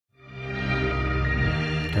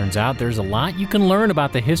Turns out there's a lot you can learn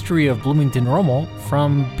about the history of Bloomington Normal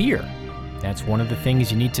from beer. That's one of the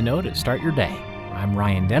things you need to know to start your day. I'm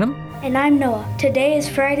Ryan Denham. And I'm Noah. Today is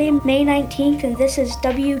Friday, May 19th, and this is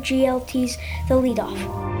WGLT's The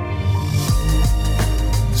Leadoff.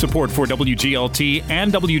 Support for WGLT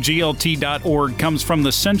and WGLT.org comes from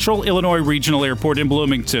the Central Illinois Regional Airport in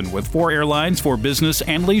Bloomington, with 4 airlines for business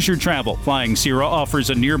and leisure travel. Flying Sierra offers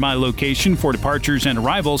a nearby location for departures and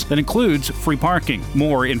arrivals that includes free parking.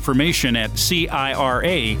 More information at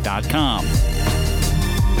CIRA.com.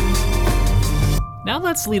 Now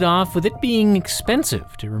let's lead off with it being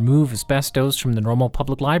expensive to remove asbestos from the Normal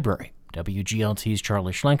Public Library. WGLT's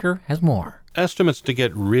Charlie Schlenker has more. Estimates to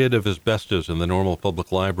get rid of asbestos in the Normal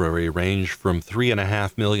Public Library range from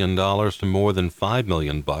 $3.5 million to more than $5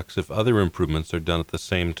 million if other improvements are done at the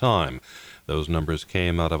same time. Those numbers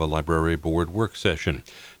came out of a library board work session.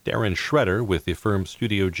 Darren Schroeder with the firm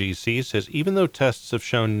Studio GC says even though tests have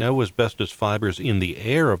shown no asbestos fibers in the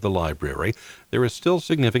air of the library, there is still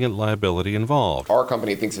significant liability involved. Our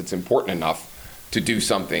company thinks it's important enough to do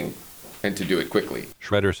something and to do it quickly.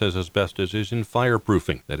 Schroeder says asbestos is in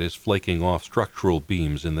fireproofing, that is, flaking off structural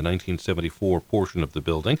beams in the 1974 portion of the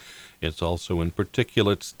building. It's also in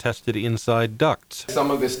particulates tested inside ducts.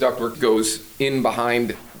 Some of this ductwork goes in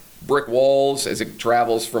behind brick walls as it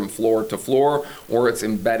travels from floor to floor, or it's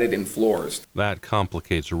embedded in floors. That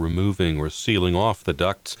complicates removing or sealing off the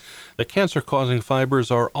ducts. The cancer-causing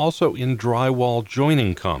fibers are also in drywall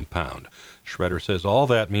joining compound. Schroeder says all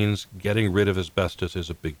that means getting rid of asbestos is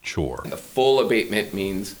a big chore. The full abatement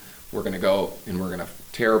means we're going to go and we're going to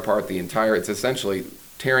tear apart the entire, it's essentially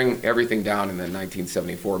tearing everything down in the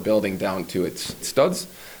 1974 building down to its studs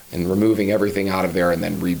and removing everything out of there and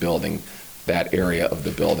then rebuilding that area of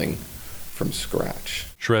the building from scratch.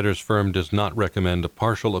 Schroeder's firm does not recommend a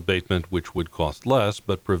partial abatement, which would cost less,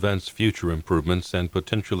 but prevents future improvements and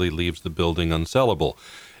potentially leaves the building unsellable.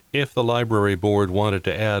 If the library board wanted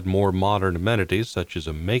to add more modern amenities, such as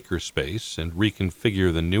a maker space, and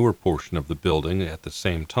reconfigure the newer portion of the building at the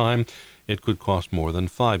same time, it could cost more than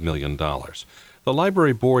 $5 million. The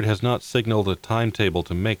library board has not signaled a timetable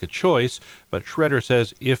to make a choice, but Schroeder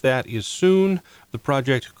says if that is soon, the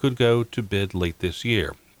project could go to bid late this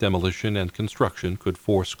year. Demolition and construction could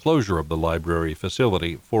force closure of the library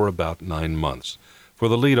facility for about 9 months. For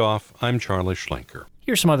the Leadoff, I'm Charlie Schlenker.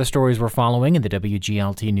 Here's some other stories we're following in the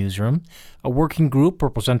WGLT newsroom. A working group will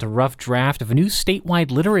present a rough draft of a new statewide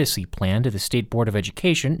literacy plan to the State Board of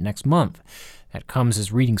Education next month. That comes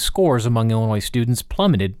as reading scores among Illinois students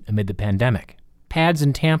plummeted amid the pandemic. Pads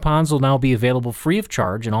and tampons will now be available free of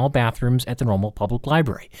charge in all bathrooms at the Normal Public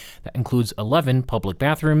Library. That includes 11 public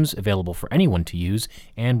bathrooms available for anyone to use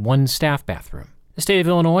and 1 staff bathroom. The state of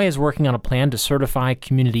Illinois is working on a plan to certify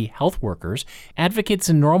community health workers. Advocates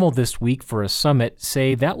in Normal this week for a summit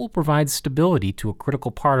say that will provide stability to a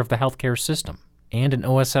critical part of the healthcare system. And an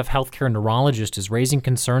OSF healthcare neurologist is raising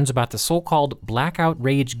concerns about the so-called blackout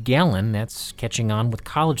rage gallon that's catching on with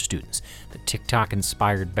college students. The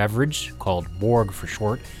TikTok-inspired beverage, called Borg for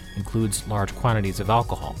short, includes large quantities of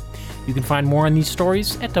alcohol. You can find more on these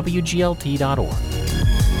stories at WGLT.org.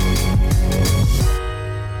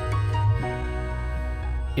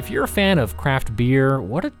 If you're a fan of craft beer,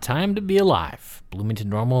 what a time to be alive. Bloomington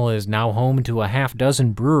Normal is now home to a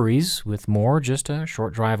half-dozen breweries, with more just a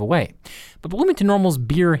short drive away. But Bloomington Normal's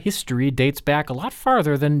beer history dates back a lot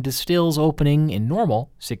farther than Distill's opening in Normal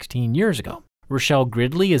 16 years ago. Rochelle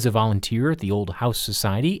Gridley is a volunteer at the Old House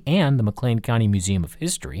Society and the McLean County Museum of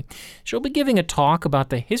History. She'll be giving a talk about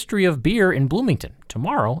the history of beer in Bloomington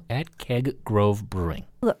tomorrow at Keg Grove Brewing.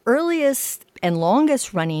 The earliest and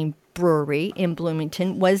longest-running brewery in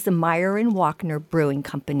Bloomington was the Meyer and Walkner Brewing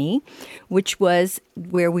Company, which was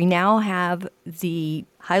where we now have the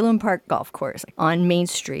Highland Park Golf Course on Main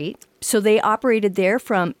Street. So they operated there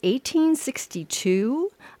from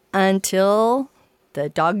 1862 until the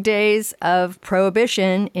dog days of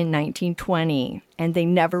Prohibition in 1920, and they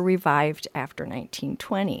never revived after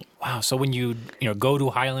 1920. Wow, so when you go to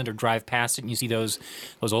Highland or drive past it and you see those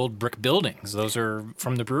old brick buildings, those are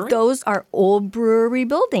from the brewery? Those are old brewery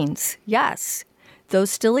buildings, yes. Those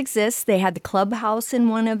still exist. They had the clubhouse in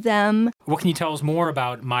one of them. What can you tell us more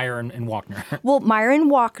about Meyer and Walkner? Well, Meyer and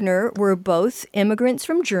Walkner were both immigrants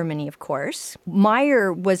from Germany, of course.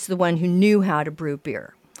 Meyer was the one who knew how to brew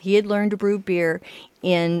beer. He had learned to brew beer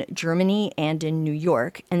in Germany and in New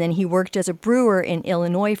York, and then he worked as a brewer in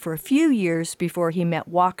Illinois for a few years before he met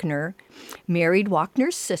Walkner, married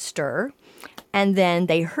Walkner's sister, and then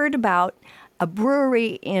they heard about a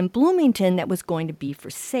brewery in Bloomington that was going to be for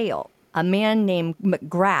sale. a man named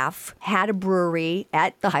McGrath had a brewery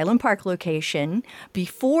at the Highland Park location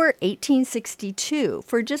before 1862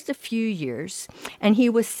 for just a few years, and he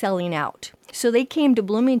was selling out. So they came to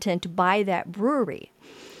Bloomington to buy that brewery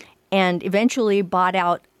and eventually bought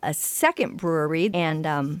out a second brewery and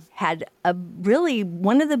had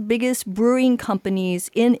one of the biggest brewing companies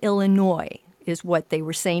in Illinois, is what they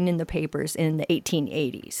were saying in the papers in the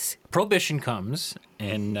 1880s. Prohibition comes,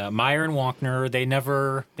 and Meyer and Walkner, they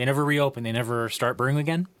never reopen. They never start brewing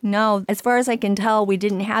again? No, as far as I can tell, we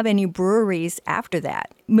didn't have any breweries after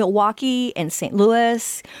that. Milwaukee and St.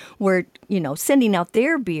 Louis were, sending out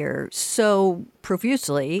their beer so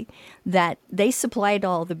profusely that they supplied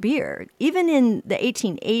all the beer. Even in the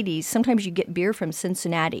 1880s, sometimes you get beer from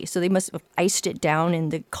Cincinnati, so they must have iced it down in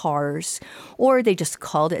the cars, or they just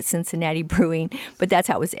called it Cincinnati Brewing, but that's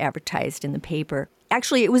how it was advertised in the paper.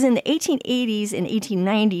 Actually, it was in the 1880s and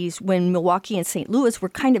 1890s when Milwaukee and St. Louis were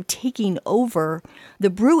kind of taking over the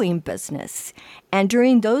brewing business. And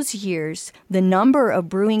during those years, the number of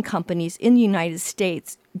brewing companies in the United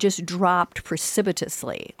States just dropped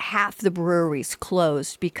precipitously. Half the breweries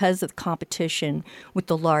closed because of competition with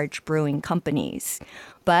the large brewing companies.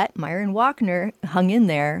 But Meyer and Walkner hung in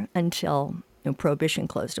there until Prohibition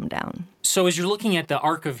closed them down. So as you're looking at the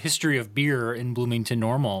arc of history of beer in Bloomington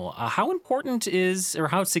Normal, how important is, or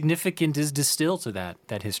how significant is Distill to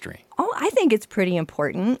that history? Oh, I think it's pretty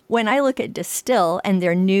important. When I look at Distill and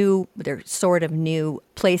their sort of new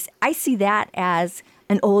place, I see that as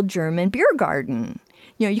an old German beer garden.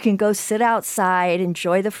 You can go sit outside,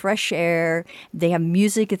 enjoy the fresh air. They have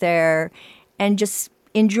music there, and just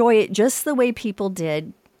enjoy it just the way people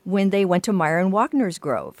did when they went to Meyer and Walkner's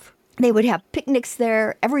Grove. They would have picnics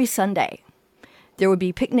there every Sunday. There would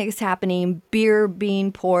be picnics happening, beer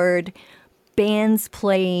being poured, bands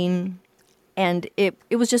playing, and it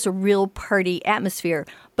was just a real party atmosphere,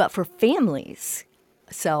 but for families.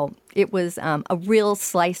 So it was a real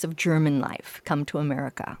slice of German life come to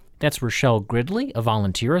America. That's Rochelle Gridley, a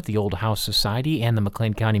volunteer at the Old House Society and the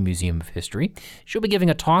McLean County Museum of History. She'll be giving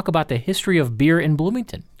a talk about the history of beer in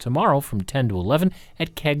Bloomington tomorrow from 10 to 11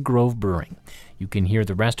 at Keg Grove Brewing. You can hear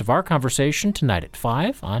the rest of our conversation tonight at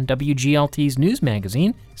 5 on WGLT's news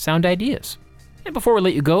magazine, Sound Ideas. And before we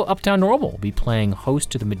let you go, Uptown Normal will be playing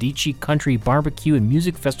host to the Medici Country Barbecue and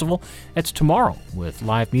Music Festival. That's tomorrow with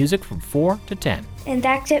live music from 4 to 10. And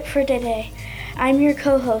that's it for today. I'm your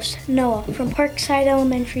co-host, Noah, from Parkside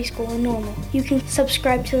Elementary School in Normal. You can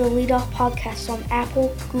subscribe to the Leadoff podcast on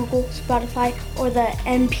Apple, Google, Spotify, or the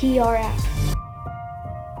NPR app.